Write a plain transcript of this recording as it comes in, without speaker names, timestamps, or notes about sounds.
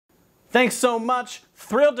Thanks so much.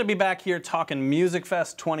 Thrilled to be back here talking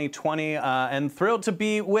Musikfest 2020 and thrilled to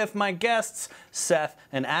be with my guests, Seth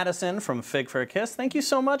and Addison from Fig for a Kiss. Thank you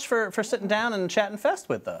so much for sitting down and chatting fest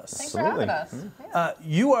with us. Thanks for having us. Yeah.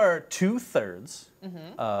 You are 2/3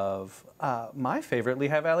 of my favorite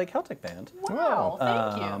Lehigh Valley Celtic band. Wow,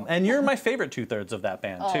 thank you. And you're my favorite 2/3 of that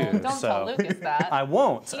band too. Don't tell Lucas that. I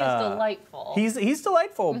won't. He's delightful. He's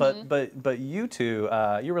delightful, but you two,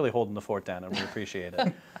 you're really holding the fort down, and we appreciate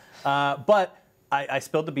it. But I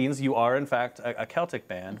spilled the beans. You are, in fact, a Celtic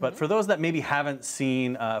band. But for those that maybe haven't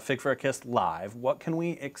seen Fig for a Kiss live, what can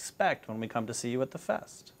we expect when we come to see you at the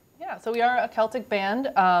fest? Yeah, so we are a Celtic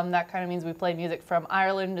band. That kind of means we play music from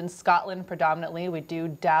Ireland and Scotland predominantly. We do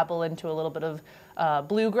dabble into a little bit of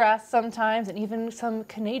bluegrass sometimes, and even some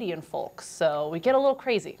Canadian folk. So we get a little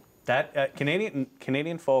crazy. That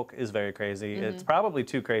Canadian folk is very crazy. It's probably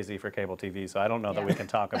too crazy for cable TV, so I don't know that we can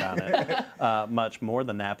talk about it much more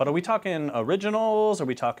than that. But are we talking originals? Are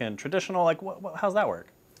we talking traditional? Like, how's that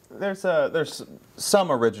work? There's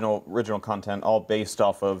some original content, all based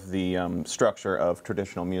off of the structure of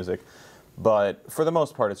traditional music, but for the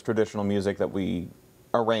most part, it's traditional music that we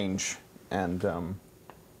arrange and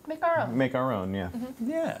make our own. Make our own, yeah.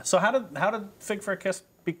 Yeah. So how did Fig for a Kiss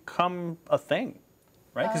become a thing?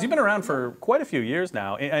 Right, because you've been around for quite a few years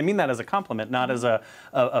now. I mean that as a compliment, not as a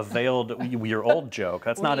veiled "you're old" joke.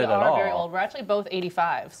 That's not it at all. We are very old. We're actually both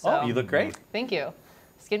 85. So. Oh, you look great. Thank you.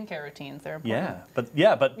 Skincare routines, they're important.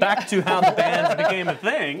 But back to how the band became a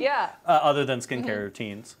thing. Yeah. Other than skincare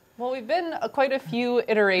routines. Well, we've been quite a few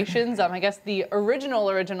iterations. I guess the original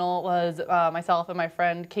was myself and my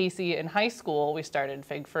friend Casey in high school. We started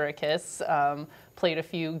Fig for a Kiss, played a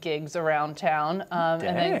few gigs around town, and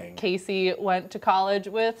then Casey went to college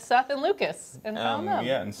with Seth and Lucas and found them.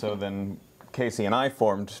 Yeah, and so then Casey and I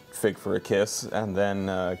formed Fig for a Kiss, and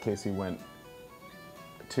then Casey went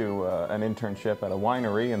to an internship at a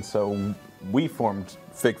winery, and so we formed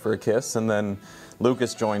Fig for a Kiss, and then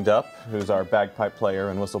Lucas joined up, who's our bagpipe player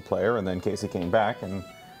and whistle player, and then Casey came back, and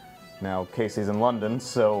now Casey's in London,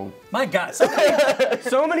 so... My God,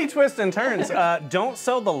 so many twists and turns. Don't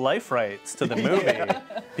sell the life rights to the movie,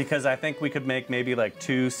 because I think we could make maybe like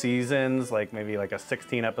 2 seasons, like maybe like a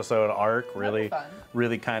 16-episode arc,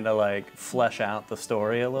 really kind of like flesh out the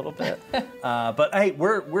story a little bit. But hey,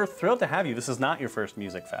 we're thrilled to have you. This is not your first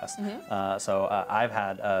Musikfest, so I've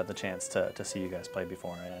had the chance to see you guys play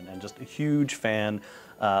before, and just a huge fan.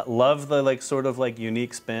 Love the like sort of like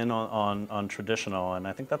unique spin on traditional, and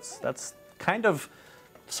I think that's kind of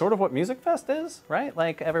sort of what Musikfest is, right?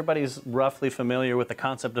 Like everybody's roughly familiar with the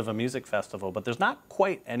concept of a music festival, but there's not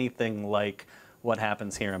quite anything like what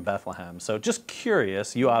happens here in Bethlehem. So just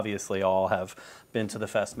curious, you obviously all have been to the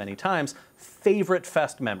fest many times. Favorite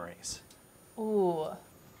fest memories? Ooh,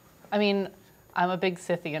 I mean, I'm a big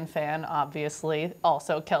Scythian fan, obviously,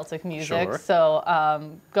 also Celtic music. Sure. So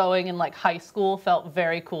going in like high school felt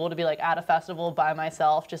very cool to be like at a festival by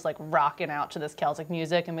myself, just like rocking out to this Celtic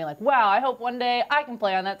music and being like, wow, I hope one day I can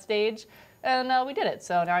play on that stage. And we did it,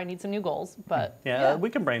 so now I need some new goals, but yeah. We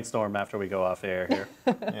can brainstorm after we go off the air here.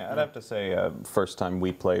 Yeah, I'd have to say first time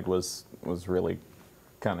we played was really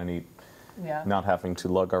kind of neat. Yeah. Not having to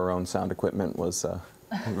lug our own sound equipment was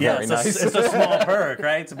very nice. It's a small perk,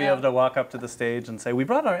 right? To be able to walk up to the stage and say, we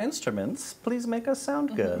brought our instruments, please make us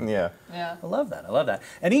sound good. Yeah. I love that.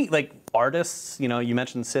 Any like artists, you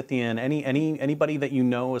mentioned Scythian, anybody that you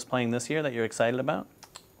know is playing this year that you're excited about?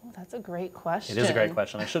 Oh, that's a great question. It is a great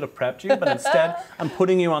question. I should have prepped you, but instead I'm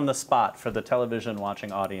putting you on the spot for the television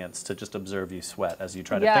watching audience to just observe you sweat as you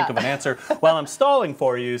try to think of an answer while I'm stalling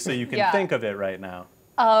for you so you can think of it right now.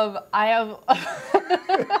 I have...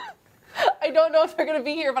 I don't know if they're going to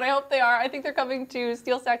be here, but I hope they are. I think they're coming to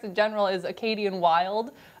Steel Saxon General is Acadian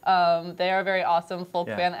Wild. They are a very awesome folk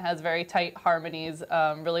band that has very tight harmonies.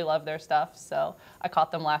 Really love their stuff. So I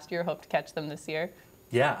caught them last year, hope to catch them this year.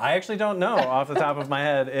 Yeah, I actually don't know off the top of my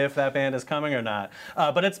head if that band is coming or not.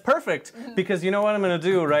 But it's perfect because you know what I'm going to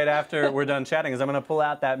do right after we're done chatting is I'm going to pull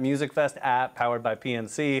out that Musikfest app powered by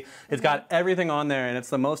PNC. It's got everything on there, and it's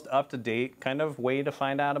the most up-to-date kind of way to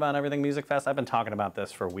find out about everything Musikfest. I've been talking about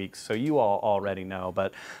this for weeks, so you all already know.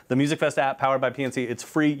 But the Musikfest app powered by PNC, it's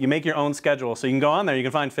free. You make your own schedule, so you can go on there. You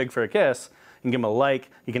can find Fig for a Kiss. You can give them a like.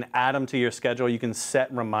 You can add them to your schedule. You can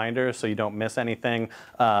set reminders so you don't miss anything.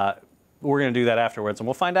 We're going to do that afterwards, and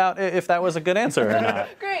we'll find out if that was a good answer or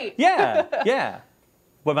not. Great. Yeah.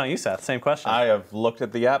 What about you, Seth? Same question. I have looked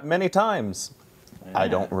at the app many times. I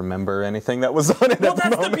don't remember anything that was on it. Well,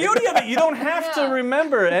 that's the beauty of it. You don't have to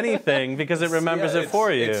remember anything because it remembers it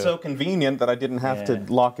for you. It's so convenient that I didn't have to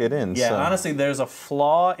lock it in. Yeah, so. honestly, there's a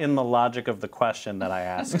flaw in the logic of the question that I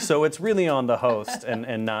ask. So it's really on the host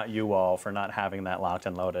and not you all for not having that locked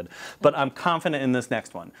and loaded. But I'm confident in this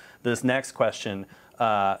next one. This next question,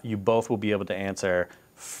 you both will be able to answer.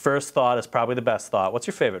 First thought is probably the best thought. What's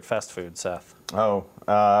your favorite fast food, Seth? Oh,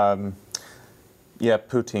 yeah,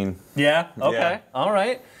 poutine. Yeah? Okay. Yeah. All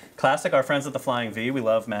right. Classic, our friends at the Flying V. We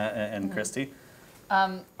love Matt and Christy.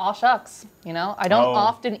 All shucks, you know. I don't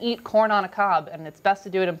often eat corn on a cob, and it's best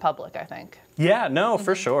to do it in public, I think. Yeah, no,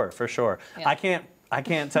 for sure, for sure. Yeah. I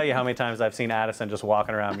can't tell you how many times I've seen Addison just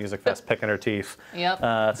walking around Musikfest picking her teeth. Yep.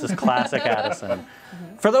 It's just classic Addison.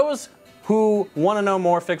 For those who want to know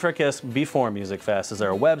more Fig for a Kiss before Musikfest, is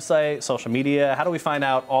there a website, social media? How do we find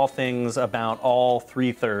out all things about all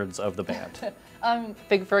 3/3 of the band?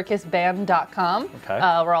 Fig4akissband.com. Okay.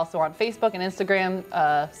 We're also on Facebook and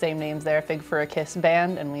Instagram, same names there, Fig for a Kiss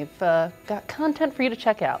Band, and we've got content for you to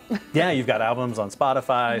check out. Yeah, you've got albums on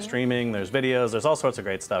Spotify, streaming, there's videos, there's all sorts of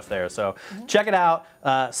great stuff there. So check it out.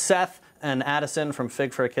 Seth and Addison from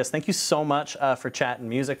Fig for a Kiss, thank you so much for chatting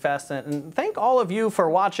Musikfest. And thank all of you for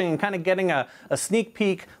watching and kind of getting a sneak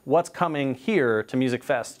peek what's coming here to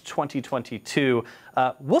Musikfest 2022.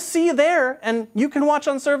 We'll see you there, and you can watch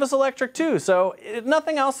on Service Electric too. So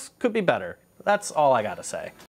nothing else could be better. That's all I got to say.